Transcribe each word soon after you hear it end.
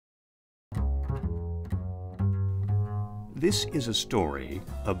This is a story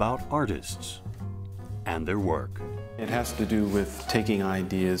about artists and their work. It has to do with taking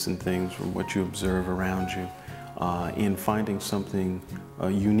ideas and things from what you observe around you and finding something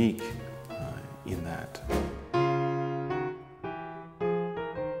unique in that.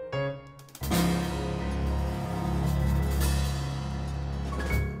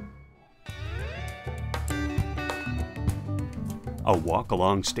 A walk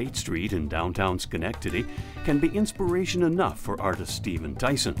along State Street in downtown Schenectady can be inspiration enough for artist Stephen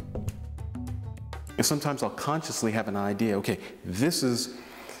Tyson. And sometimes I'll consciously have an idea, okay, this is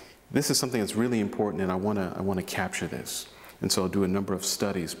something that's really important and I want to capture this. And so I'll do a number of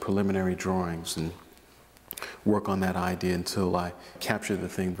studies, preliminary drawings, and work on that idea until I capture the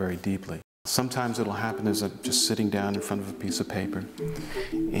thing very deeply. Sometimes it'll happen as I'm just sitting down in front of a piece of paper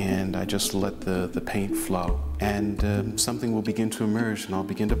and I just let the paint flow, and something will begin to emerge and I'll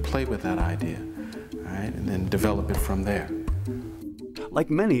begin to play with that idea, all right, and then develop it from there.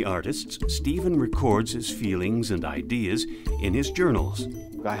 Like many artists, Stephen records his feelings and ideas in his journals.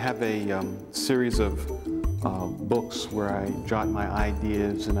 I have a series of books where I jot my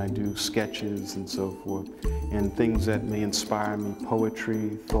ideas and I do sketches and so forth, and things that may inspire me,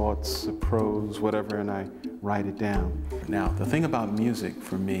 poetry, thoughts, prose, whatever, and I write it down. Now, the thing about music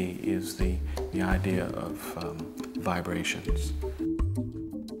for me is the idea of vibrations.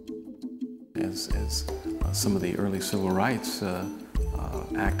 As some of the early civil rights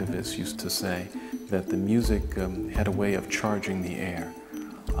activists used to say, that the music had a way of charging the air.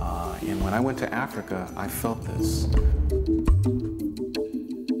 And when I went to Africa, I felt this.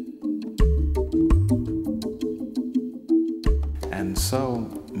 And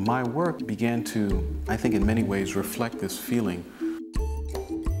so my work began to, I think in many ways, reflect this feeling,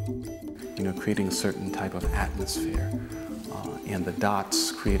 you know, creating a certain type of atmosphere, and the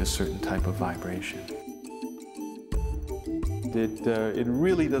dots create a certain type of vibration. It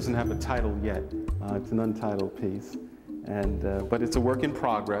really doesn't have a title yet. It's an untitled piece, but it's a work in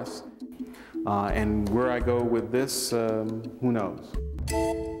progress. And where I go with this, who knows?